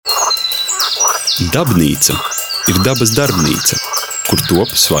Dabnīca ir dabas darbnīca, kur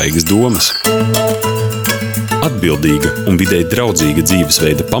top svaigas domas. Atbildīga un videi draudzīga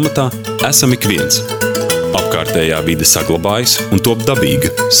dzīvesveida pamatā esam ik viens. Apkārtējā vide saglabājas un top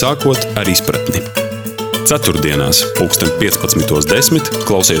dabīga, sākot ar izpratni. Ceturtdienās, 15:10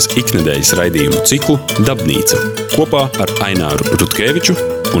 klausies iknedēļas raidījumu ciklu Dabnīca kopā ar Aināru Rutkeviču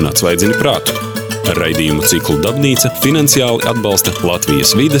un Atsvaidzini prātu. Ar raidījumu ciklu Dabnīca finansiāli atbalsta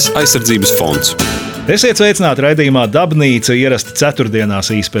Latvijas vides aizsardzības fonds. Esiet sveicināti raidījumā Dabnīca, ierasti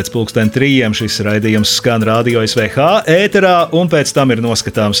ceturtdienās īsi pēc 3:00. Šis raidījums skan Radio SVH ēterā, un pēc tam ir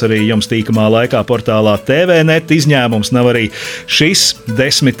noskatāms arī jums tīkamā laikā portālā TVNet. Izņēmums nav arī šis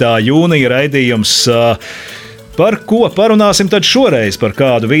 10. jūnija raidījums. Par ko parunāsim tad šoreiz? Par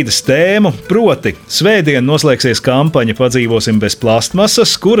kādu vides tēmu? Proti, svētdien noslēgsies kampaņa Padzīvosim bez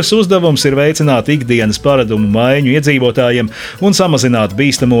plastmasas, kuras uzdevums ir veicināt ikdienas paradumu maiņu iedzīvotājiem un samazināt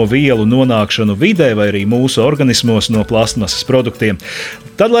bīstamo vielu nonākšanu vidē vai arī mūsu organismos no plastmasas produktiem.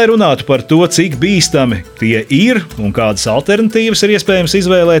 Tad, lai runātu par to, cik bīstami tie ir un kādas alternatīvas ir iespējams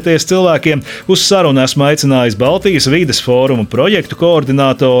izvēlēties cilvēkiem, uz sarunu esmu aicinājis Baltijas vides fóruma projektu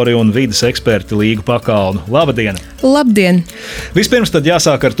koordinātori un vides eksperti Līgu Pakalnu. Labdien! Labdien! Vispirms tad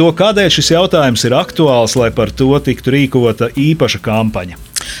jāsāk ar to, kādēļ šis jautājums ir aktuāls, lai par to tiktu rīkota īpaša kampaņa.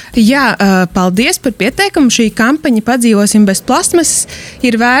 Jā, paldies par pieteikumu. Šī kampaņa Padzīvosim bez plastmasas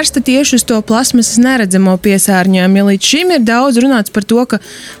ir vērsta tieši uz to plasmasas neredzamo piesārņojumu. Ja līdz šim ir daudz runāts par to, ka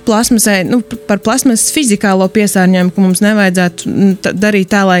par plasmasas fizikālo piesārņojumu, ka mums nevajadzētu darīt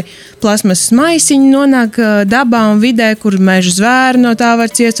tā, lai plasmasas maisiņi nonāk dabā un vidē, kur meža zvēri no tā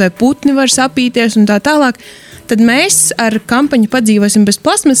var ciest vai putni var sapīties un tā tālāk. Tad mēs ar kampaņu Padzīvosim bez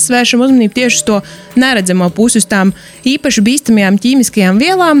plastmasas vēršam uzmanību tieši uz to neredzamo pusi, uz tām īpaši bīstamajām ķīmiskajām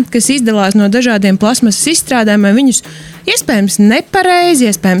vielām, kas izdalās no dažādiem plasmasas izstrādājumiem. Viņus iespējams nepareizi,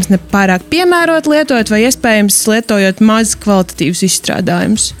 iespējams nepārāk piemērot lietojot vai iespējams lietojot maz kvalitatīvus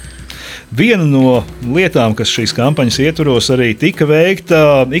izstrādājumus. Viena no lietām, kas šīs kampaņas ietvaros arī tika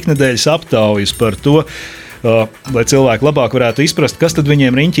veikta, iknedēļas aptaujas par to, lai cilvēki labāk varētu izprast, kas tad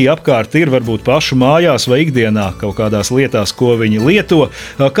viņiem riņķī apkārt ir, varbūt pašu mājās vai ikdienā kaut kādās lietās, ko viņi lieto.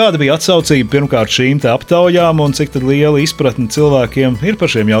 Kāda bija atsaucība pirmkārt šīm te aptaujām un cik tad liela izpratne cilvēkiem ir par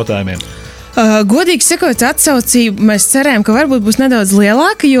šiem jautājumiem? Godīgi sakot, atsaucību mēs cerējām, ka varbūt būs nedaudz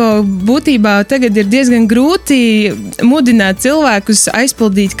lielāka, jo būtībā tagad ir diezgan grūti mudināt cilvēkus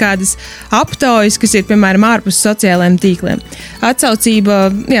aizpildīt kādas aptaujas, kas ir, piemēram, ārpus sociālajiem tīkliem.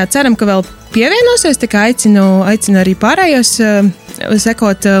 Atsaucība, ceram, ka vēl pievienosies, tā kā aicinu arī pārējos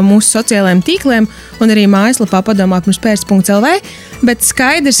sekot mūsu sociālajiem tīkliem un arī mājaslapā padomāpirmspērs.lv, bet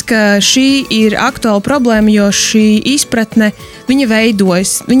skaidrs, ka šī ir aktuāla problēma, jo šī izpratne, viņa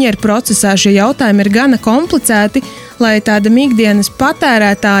veidojas, viņa ir procesā, šie jautājumi ir gana komplicēti, lai tādam ikdienas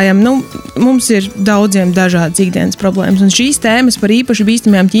patērētājam, mums ir daudziem dažādas ikdienas problēmas, un šīs tēmas par īpaši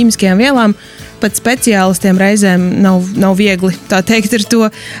bīstamajām ķīmiskajām vielām pat speciālistiem reizēm nav viegli, tā teikt,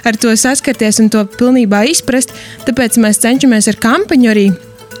 ar to saskarties un to pilnībā izprast, tāpēc mēs cenšamies ar kampaņu arī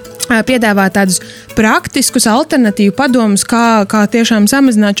piedāvāt tādus praktiskus alternatīvu padomus, kā tiešām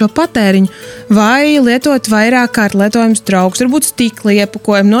samazināt šo patēriņu, vai lietot vairāk kārt lietojumus traukus, varbūt stikla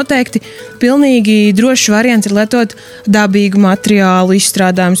iepakojumu. Noteikti pilnīgi drošs variants ir lietot dabīgu materiālu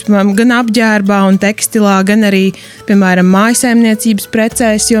izstrādājumus, piemēram, gan apģērbā un tekstilā, gan arī, piemēram, mājsaimniecības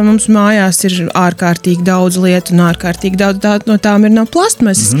precēs, jo mums mājās ir ārkārtīgi daudz lietu un ārkārtīgi daudz no tām ir no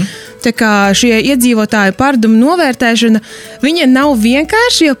plastmasas. Tā kā šie iedzīvotāju paradumu novērtēšana, viņa nav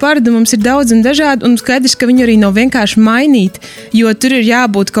vienkārši, jo paradumu mums ir daudz un dažādi, un skaidrs, ka viņi arī nav vienkārši mainīt, jo tur ir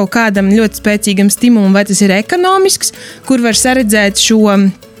jābūt kaut kādam ļoti spēcīgam stimulam, vai tas ir ekonomisks, kur var saredzēt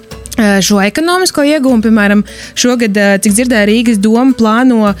šo ekonomisko iegūmu. Piemēram, šogad, cik dzirdēju, Rīgas doma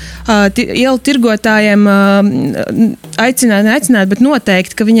plāno ielu tirgotājiem aicināt, bet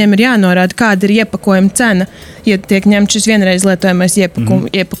noteikti, ka viņiem ir jānorāda, kāda ir iepakojuma cena, ja tiek ņemts šis vienreiz lietojamais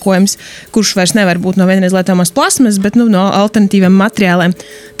iepakojums, kurš vairs nevar būt no vienreiz lietojamās plasmas, bet no alternatīviem materiāliem.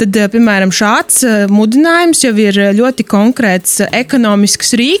 Tad, piemēram, šāds mudinājums jau ir ļoti konkrēts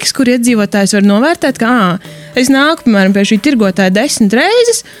ekonomisks rīks, kur iedzīvotājs var novērtēt, ka es nāku, piemēram, pie šī tirgotāja 10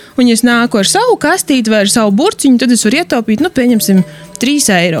 reizes, un ja es nāku ar savu kastīti vai ar savu burciņu, tad es varu ietaupīt, pieņemsim,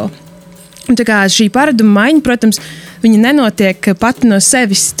 3 eiro. Un tā kā šī paraduma maiņa, protams, viņa nenotiek pati no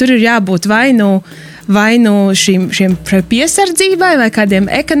sevis. Tur ir jābūt vai nu šiem piesardzībai, vai kādiem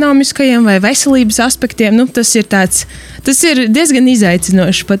ekonomiskajiem vai veselības aspektiem. Tas ir diezgan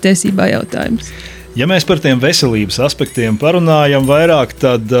izaicinošs patiesībā jautājums. Ja mēs par tiem veselības aspektiem parunājam vairāk,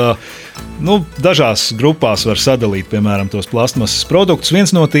 tad dažās grupās var sadalīt, piemēram, tos plastmasas produktus.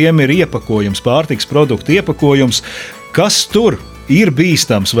 Viens no tiem ir iepakojums, pārtikas produktu iepakojums. Kas tur ir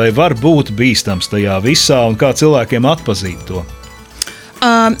bīstams vai var būt bīstams tajā visā un kā cilvēkiem atpazīt to?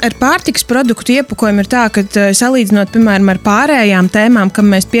 Ar pārtikas produktu iepakojumu ir tā, ka salīdzinot, piemēram, ar pārējām tēmām,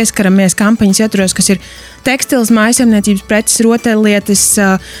 kam mēs pieskaramies kampaņas ietvaros, kas ir tekstils, mājasemniecības preces, rotaļlietas,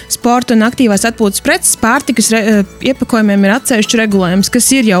 sporta un aktīvās atpūtas preces, pārtikas iepakojumiem ir atsevišķs regulējums,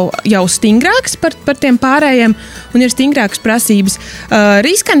 kas ir jau stingrāks par tiem pārējiem un ir stingrākas prasības.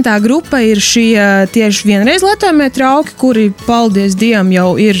 Riskantā grupa ir šie tieši vienreiz lietojamie trauki, kuri, paldies Dievam,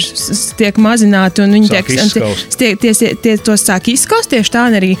 jau tiek mazināti un viņi tos sāk izskaust. Tieši tā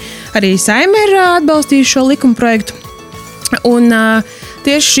arī Saeima ir atbalstījuši šo likuma projektu. Un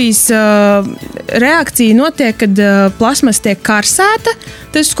tieši šīs reakcija notiek, kad plasmas tiek karsēta.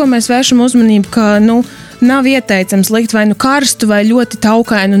 Tas, ko mēs vēršam uzmanību, ka nav ieteicams likt vai karstu vai ļoti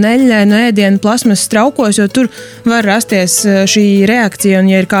taukainu neļļainu ēdienu plasmas traukos, jo tur var rasties šī reakcija, un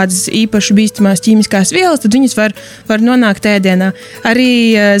ja ir kādas īpaši bīstamās ķīmiskās vielas, tad viņas var nonākt ēdienā. Arī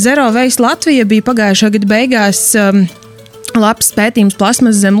Zero Waste Latvija bija pagājušā gada beigās labs pētījums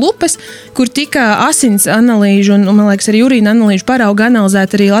plasmas zem lupas, kur tika asins analīžu un, man liekas, arī urīna analīžu parauga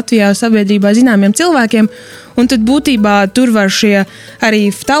analizēt arī Latvijā sabiedrībā zināmiem cilvēkiem. Un tad būtībā tur var šie arī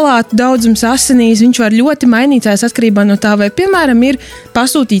ftalātu daudzums asinīs, viņš var ļoti mainīties atkarībā no tā, vai, piemēram, ir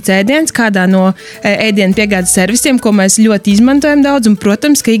pasūtīts ēdiens kādā no ēdienu piegādes servisiem, ko mēs ļoti izmantojam daudz, un,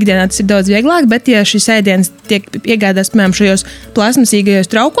 protams, ka ikdienā tas ir daudz vieglāk, bet ja šis ēdiens tiek piegādāts, piemēram, šajos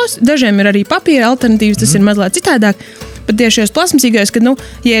plasmasīgajos traukos, dažiem ir arī papīra alternatīvas, tas ir mazliet citādāk, bet tieši šajos plasmasīgajos, kad,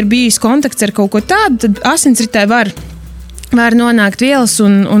 ja ir bijis kontakts ar kaut ko tādu, tad asinsritē var nonākt vielas,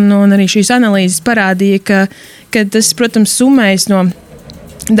 un arī šīs analīzes parādīja, ka tas, protams, summējas no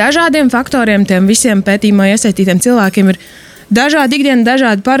dažādiem faktoriem. Tiem visiem pētījumā iesaistītiem cilvēkiem ir dažādi ikdiena,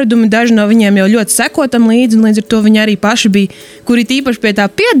 dažādi paradumi, daži no viņiem jau ļoti sekotam līdzi, un līdz ar to viņi arī paši bija, kuri tīpaši pie tā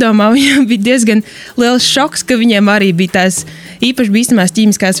piedomā, viņiem bija diezgan liels šoks, ka viņiem arī bija tās īpaši bīstamās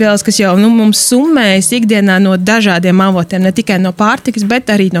ķīmiskās vielas, kas jau mums summējas ikdienā no dažādiem avotiem, ne tikai no pārtikas,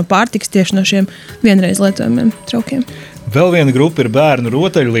 bet arī no pārtikas tieši no šiem vienreiz lietojamiem traukiem. Vēl viena grupa ir bērnu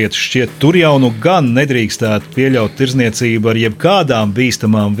rotaļlietas. Šķiet, tur jau gan nedrīkstētu pieļaut tirdzniecību ar jebkādām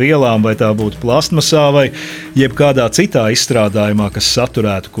bīstamām vielām, vai tā būtu plastmasā vai jebkādā citā izstrādājumā, kas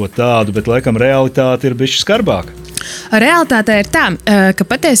saturētu ko tādu, bet laikam realitāte ir bišķi skarbāka. Realitāte ir tā, ka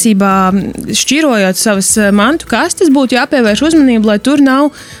patiesībā šķirojot savas mantu kastes, būtu jāpievērš uzmanību, lai tur nav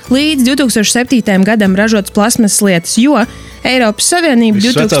līdz 2007. gadam ražotas plasmasas lietas, jo Eiropas Savienība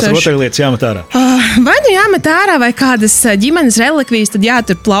 2000 rotaļlietas jāmet ārā. Vai jāmet ārā, vai kādas ģimenes relikvijas tad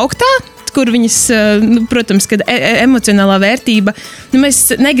jātur plauktā, kur viņas, protams, kad emocionālā vērtība, mēs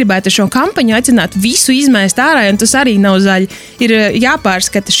negribētu šo kampaņu aicināt visu izmēst ārā, un tas arī nav zaļi. Ir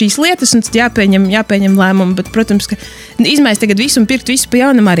jāpārskata šīs lietas, un tad jāpieņem lēmumu, bet, protams, ka izmēst tagad visu un pirkt visu pa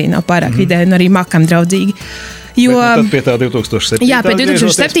jaunam arī nav pārāk vidē un arī makam draudzīgi. Jo, tad pie tā 2007. Jā, pie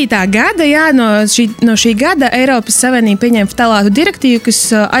 2007. gada, no šī gada Eiropas Savienība pieņēma ftalātu direktīvu, kas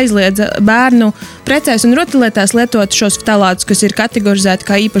aizliedza bērnu precēs un rotaļlietās lietot šos ftalātus, kas ir kategorizēti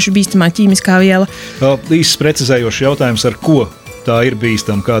kā īpaši bīstamā ķīmiskā viela. Īsts precizējošs jautājums, ar ko tā ir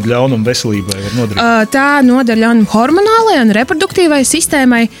bīstama, kādu ļaunumu veselībai var nodarīt? Tā nodara ļaunumu hormonālajai un reproduktīvai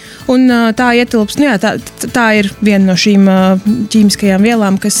sistēmai, un tā ietilpst, tā ir viena no šīm ķīmiskajām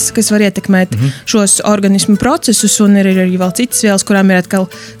vielām, kas var ietekmēt šos organismu procesus, un ir arī vēl citas vielas, kurām ir atkal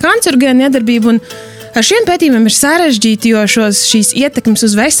kancerogēna iedarbība, un ar šiem pētījumiem ir sarežģīti, jo šīs ietekmes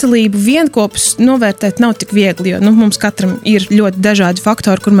uz veselību vienkopus novērtēt nav tik viegli, jo mums katram ir ļoti dažādi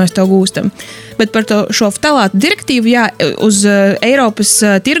faktori, kur mēs to gūstam. Bet par šo ftalātu direktīvu, uz Eiropas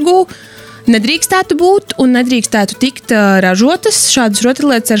tirgū nedrīkstētu būt un nedrīkstētu tikt ražotas šādas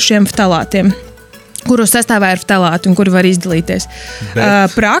rotaļlietas ar šiem ftalātiem, kuru sastāvā ir ftalāti un kuri var izdalīties.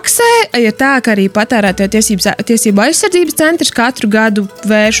 Praksē ir tā, ka arī patērētāju tiesību aizsardzības centrs katru gadu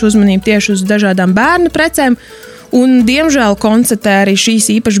vērš uzmanību tieši uz dažādām bērnu precēm un, diemžēl, konstatē arī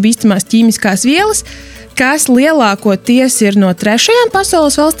šīs īpaši bīstamās ķīmiskās vielas, kas lielākoties ir no trešajām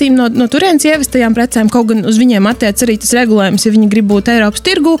pasaules valstīm, no turienes ievestajām precēm, kaut gan uz viņiem attiec arī tas regulējums, ja viņi grib būt Eiropas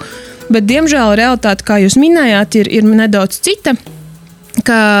tirgū, bet, diemžēl, realitāte, kā jūs minējāt, ir nedaudz cita.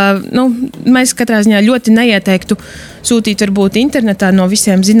 Ka, mēs katrā ziņā ļoti neieteiktu sūtīt varbūt internetā no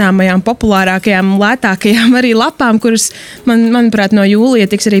visiem zināmajām, populārākajām, lētākajām arī lapām, kuras, manuprāt, no jūlija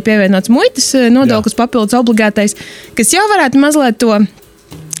tiks arī pievienots muitas nodoklis papildus obligātais, kas jau varētu mazliet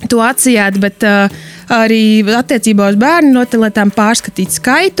to atsijāt, bet arī attiecībā uz bērnu rotaļlietām pārskatīt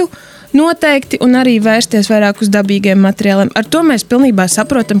skaitu noteikti un arī vērsties vairāk uz dabīgiem materiāliem. Ar to mēs pilnībā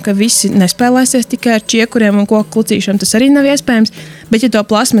saprotam, ka visi nespēlēsies tikai ar čiekuriem un koku klucīšanu. Tas arī nav iespējams, bet ja to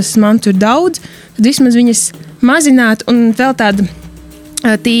plasmasas mantu ir daudz, tad vismaz viņas mazināt, un vēl tāda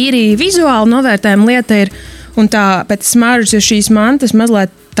tīri vizuāli novērtējuma lieta ir un tā pēc smaržas, jo šīs mantas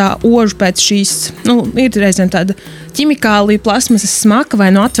mazliet tā ožu pēc šīs, ir reizēm tāda ķimikālija plasmasas smaka, vai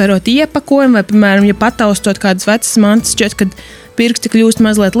atverot iepakojumu, vai, piemēram, ja pataustot kādas vecas mantas, šķiet, kad pirksti kļūst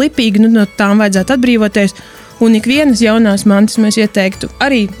mazliet lipīgi, no tām vajadzētu atbrīvoties. Un ikvienas jaunās mantas mēs ieteiktu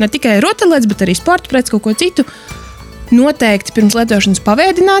arī ne tikai rotaļlietas, bet arī sporta preces, kaut ko citu, noteikti pirms lietošanas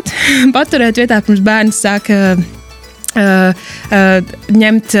pavēdināt, paturēt vietā, pirms bērns sāk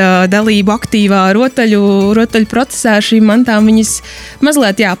ņemt dalību aktīvā rotaļu procesā ar šīm mantām. Viņas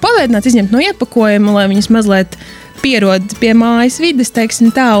mazliet pavēdināt, izņemt no iepakojuma, lai viņas mazliet pierod pie mājas vides,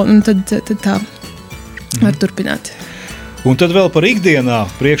 teiksim tā, un tad tā var turpināt. Un tad vēl par ikdienā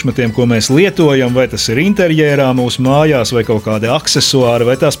priekšmetiem, ko mēs lietojam, vai tas ir interjerā mūsu mājās, vai kaut kādi aksesuāri,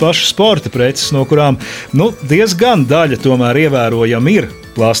 vai tās pašas sporta preces, no kurām diezgan daļa tomēr ievērojami ir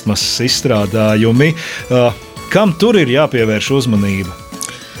plastmasas izstrādājumi. Kam tur ir jāpievērš uzmanība?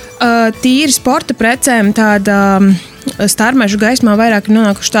 Tīri sporta precēm tāda starmežu gaismā vairāk ir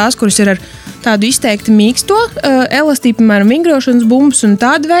nonākuši tās, kuras ir ar tādu izteikti mīksto elastību, piemēram, vingrošanas bumbas un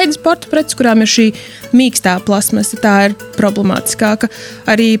tāda veida sporta preces, kurām ir šī mīkstā plasmasa. Tā ir problemātiskāka.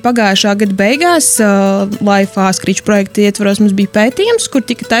 Arī pagājušā gada beigās Life Askrīču projekta ietvaros mums bija pētījums, kur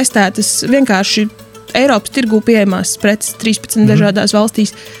tika testētas vienkārši Eiropas tirgū pieejamās preces 13 dažādās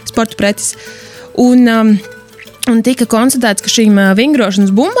valstīs sporta preces. Un tika konstatēts, ka šīm vingrošanas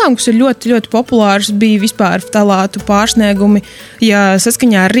bumbām, kas ir ļoti, ļoti populāras, bija vispār talātu pārsniegumi. Ja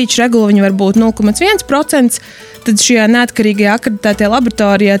saskaņā ar rīču regulu viņi var būt 0,1%, tad šajā neatkarīgajā akreditētajā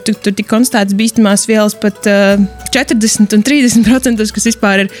laboratorijā tur tika konstatēts bīstamās vielas pat 40 un 30%, kas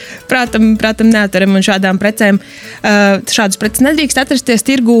vispār ir prātam neatverami, un šādām precēm, šādas preces nedrīkst atrasties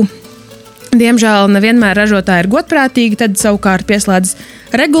tirgū. Diemžēl nevienmēr ražotāji ir godprātīgi, tad savukārt pieslēdz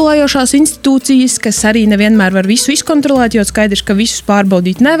regulējošās institūcijas, kas arī nevienmēr var visu izkontrolēt, jo skaidrs, ka visus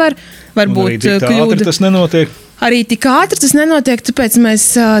pārbaudīt nevar. Varbūt kļūda. Tas nenotiek. Arī tik ātri tas nenotiek, tāpēc mēs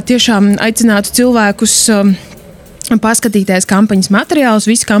tiešām aicinātu cilvēkus paskatīties kampaņas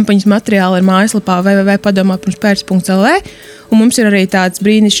materiālus. Visi kampaņas materiāli ir mājaslapā www.padomāpirmspērts.lv. Un mums ir arī tāds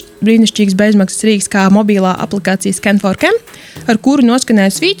brīnišķīgs bezmaksas rīks kā mobilā aplikācija Scan4Chem, ar kuru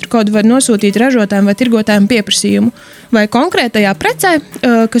noskanēt svītru kodu var nosūtīt ražotājiem vai tirgotājiem pieprasījumu. Vai konkrētajā precē,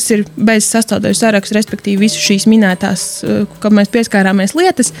 kas ir bez sastāvdaļu sarakstu, respektīvi visu šīs minētās, kā mēs pieskārāmies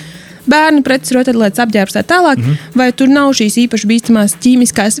lietas, bērnu preces, rotaļlietas, apģērbs tā tālāk, vai tur nav šīs īpaši bīstamās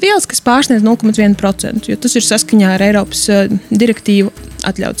ķīmiskās vielas, kas pārsniedz 0,1%, jo tas ir saskaņā ar Eiropas direktīvu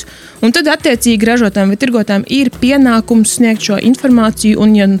atļauts. Un tad attiecīgi ražotājiem vai tirgotājiem ir pienākums sniegt šo informāciju,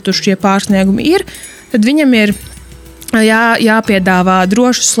 un ja tur šie pārsniegumi ir, tad viņam ir jāpiedāvā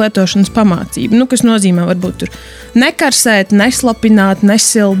drošas lietošanas pamācība, kas nozīmē varbūt tur nekarsēt, neslapināt,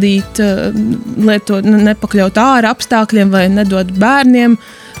 nesildīt, nepakļaut ārā apstākļiem vai nedot bērniem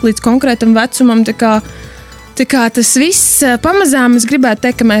līdz konkrētam vecumam. Tā kā tas viss pamazām, es gribētu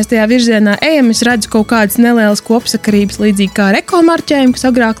teikt, ka mēs tajā virzienā ejam. Es redzu kaut kādas nelielas kopsakarības, līdzīgi kā ar ekomarķējumu, kas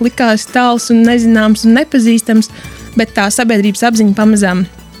agrāk likās tāls un nezināms un nepazīstams, bet tā sabiedrības apziņa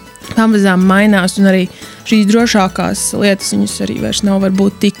pamazām mainās, un arī šīs drošākās lietas viņas arī vairs nav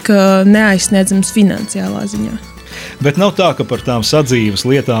varbūt tik neaizsniedzamas finansiālā ziņā. Bet nav tā, ka par tām sadzīves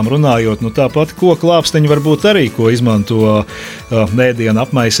lietām runājot, tāpat koku lāpstiņi varbūt arī, ko izmanto ēdienu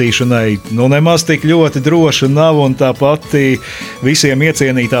apmaisīšanai, nemaz tik ļoti droša nav, un tāpat visiem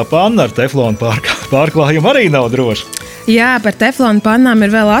iecienītā panna ar teflonu pārklājumu arī nav droša. Jā, par teflonu pannām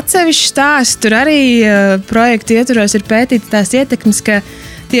ir vēl atsevišķs stāsts. Tur arī projektu ietvaros ir pētīts tās ietekmes, ka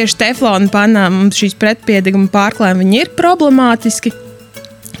tieši teflonu pannām šīs pretpiedeguma pārklājumi viņi ir problemātiski,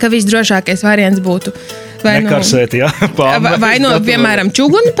 ka visdrošākais variants būtu nekarsēt, vai no, piemēram,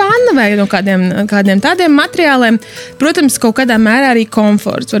 čuguna panna, vai no kādiem tādiem materiāliem. Protams, kaut kādā mērā arī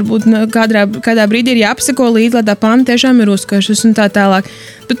komforts. Varbūt kādā brīdī ir jāapsako līdzi, lai tā panna tiešām ir uzkašas un tā tālāk.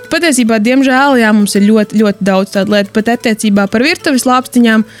 Bet patiesībā, diemžēl, mums ir ļoti, ļoti daudz tādu lietu. Pat attiecībā par virtuves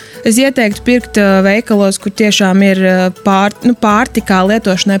lāpstiņām es ieteiktu pirkt veikalos, kur tiešām ir pārtikā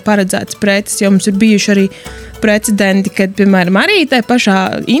lietošanai paredzētas preces, jo mums ir bijuši arī precedenti, kad, piemēram, arī tajā pašā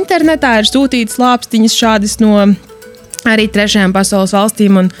internetā ir sūtītas lāpstiņas šādas no arī trešajām pasaules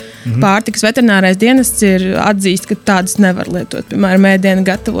valstīm, un pārtikas veterinārais dienests ir atzīst, ka tādas nevar lietot, piemēram, ēdienu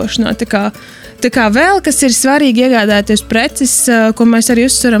gatavošanā. Tā kā vēl, kas ir svarīgi iegādāties preces, ko mēs arī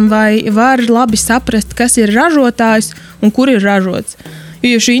uzsveram, vai var labi saprast, kas ir ražotājs un kur ir ražots.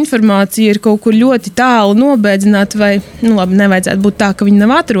 Jo šī informācija ir kaut kur ļoti tālu nobēdzināta, vai, nevajadzētu būt tā, ka viņa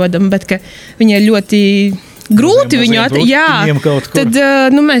nav atrodama, bet ka viņa ir ļoti grūti viņu tad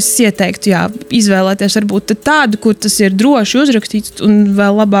mēs ieteiktu izvēlēties varbūt tādu, kur tas ir droši uzrakstīts, un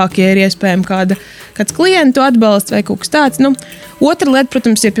vēl labāk, ja ir iespējams kāds klientu atbalsts vai kaut kas tāds. Otra lieta,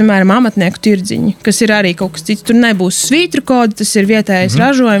 protams, ir, piemēram, amatnieku tirdziņi, kas ir arī kaut kas cits. Tur nebūs svītru kodu, tas ir vietējais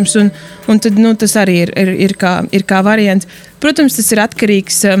ražojums, un tad, tas arī ir kā variants. Protams, tas ir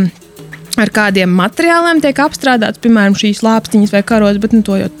atkarīgs ar kādiem materiāliem tiek apstrādāts, piemēram, šīs lāpstiņas vai karotes, bet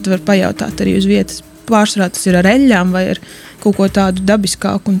to jau var pajautāt arī uz vietas. Pārsvarā tas ir ar eļļām vai ar kaut ko tādu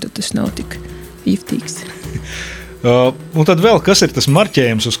dabiskāku, un tad tas nav tik iftīgs. Un tad vēl, kas ir tas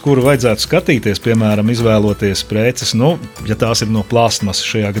marķējums, uz kuru vajadzētu skatīties, piemēram, izvēloties preces, ja tās ir no plastmasas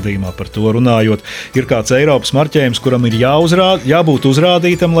šajā gadījumā par to runājot. Ir kāds Eiropas marķējums, kuram ir jābūt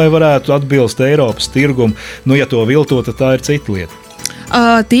uzrādītam, lai varētu atbilst Eiropas tirgumu. Ja to vilto, tad tā ir cita lieta.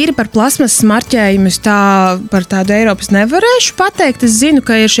 Tīri par plasmasas marķējumu es par tādu Eiropas nevarēšu pateikt. Es zinu,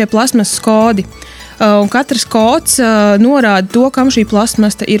 ka ir šie plasmasas kodi. Un katrs kods norāda to, kam šī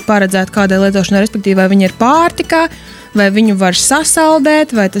plasmasa ir paredzēta kādai lietošanai, respektīvi, vai viņa ir pārtikā, vai viņu var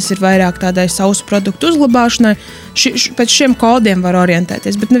sasaldēt, vai tas ir vairāk tādai sausu produktu uzglabāšanai. Pēc šiem kodiem var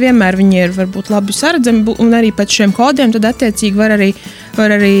orientēties, bet nevienmēr viņi ir varbūt labi saredzami, un arī pēc šiem kodiem tad attiecīgi var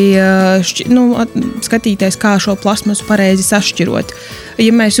arī skatīties, kā šo plasmasu pareizi sašķirot.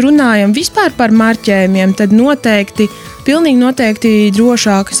 Ja mēs runājam vispār par marķējumiem, tad pilnīgi noteikti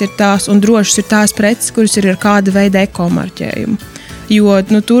drošākas ir tās un drošas ir tās preces, kuras ir ar kāda veida ekomarķējumu. Jo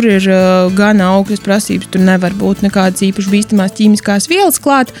tur ir gan augstas prasības, tur nevar būt nekādas īpaši bīstamās ķīmiskās vielas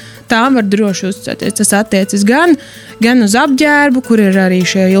klāt, tām var droši uzticēties. Tas attiecas gan uz apģērbu, kur ir arī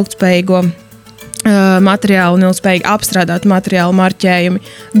šie ilgtspējīgo materiālu un ilgtspējīgi apstrādāt materiālu marķējumi,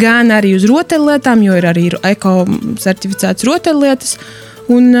 gan arī uz rotaļlietām, jo ir arī eko-certificētas rotaļlietas.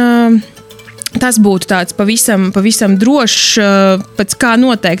 Un tas būtu tāds pavisam drošs, pēc kā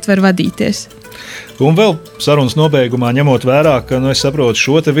noteikti var vadīties. Un vēl sarunas nobeigumā, ņemot vērā, ka es saprotu,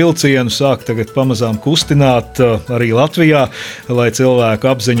 šo te vilcienu sāk tagad pamazām kustināt arī Latvijā, lai cilvēku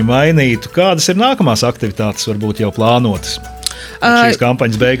apziņu mainītu. Kādas ir nākamās aktivitātes, varbūt jau plānotas? Šīs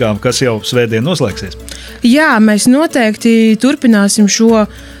kampaņas beigām, kas jau svētdien noslēgsies? Jā, mēs noteikti turpināsim šo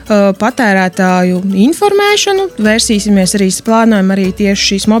patērētāju informēšanu. Vērsīsimies plānojam arī tieši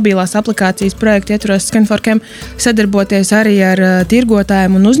šīs mobilās aplikācijas projekta ietvaros Scan4Chem sadarboties arī ar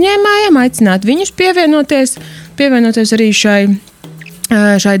tirgotājiem un uzņēmējiem, aicināt viņus pievienoties arī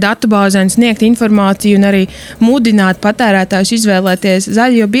šai datubāzē, sniegt informāciju un arī mudināt patērētājus izvēlēties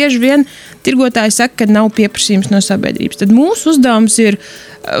zaļu, jo bieži vien tirgotāji saka, ka nav pieprasījums no sabiedrības. Tad mūsu uzdevums ir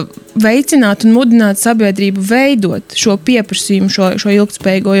veicināt un mudināt sabiedrību veidot šo pieprasījumu, šo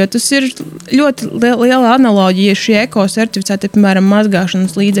ilgtspējīgo, jo tas ir ļoti liela analoģija, šie eko-certificēti, piemēram,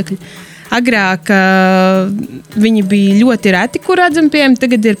 mazgāšanas līdzekļi. Agrāk viņi bija ļoti reti, kur redzam pieejami,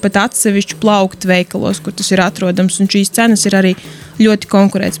 tagad ir pat atsevišķi plaukti veikalos, kur tas ir atrodams, un šīs cenas ir arī ļoti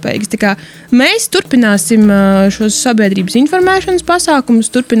konkurētspējīgas. Tā kā mēs turpināsim šos sabiedrības informēšanas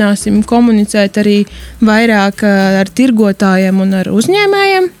pasākumus, turpināsim komunicēt arī vairāk ar tirgotājiem un ar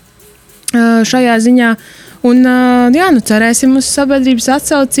uzņēmējiem šajā ziņā. Un cerēsim uz sabiedrības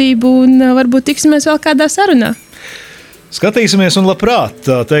atsaucību un varbūt tiksimies vēl kādā sarunā. Skatīsimies un labprāt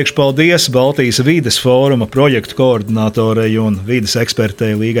teikšu paldies Baltijas vides fóruma projektu koordinātorei un vides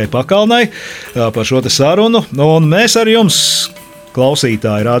ekspertei Līgai Pakalnai par šo te sarunu. Un mēs ar jums,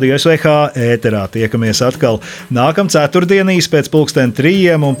 klausītāji, Radio SVH ēterā tiekamies atkal nākam ceturtdienīs pēc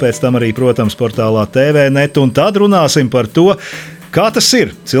 3:00 un pēc tam arī, protams, portālā TVNet. Un tad runāsim par to, kā tas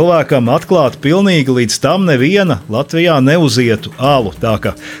ir cilvēkam atklāt pilnīgi līdz tam neviena Latvijā neuzietu alu. Tā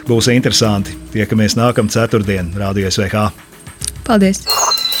ka būs interesanti. Tiekamies nākam ceturtdien, Radio SVH. Paldies!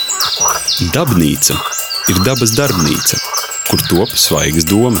 Dabnīca ir dabas darbnīca, kur top svaigas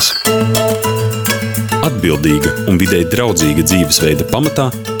domas. Atbildīga un videi draudzīga dzīvesveida pamatā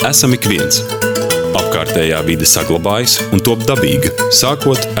esam ik viens. Apkārtējā vide saglabājas un top dabīga,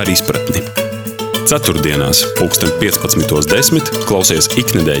 sākot ar izpratni. Ceturtdienās 15:10 klausies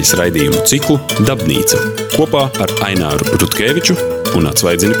iknedēļas raidījumu ciklu Dabnīca kopā ar Aināru Rutkeviču un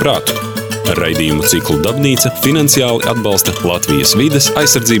Atsvaidzini prātu. Raidījumu ciklu Dabnīca finansiāli atbalsta Latvijas vides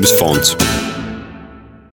aizsardzības fonds.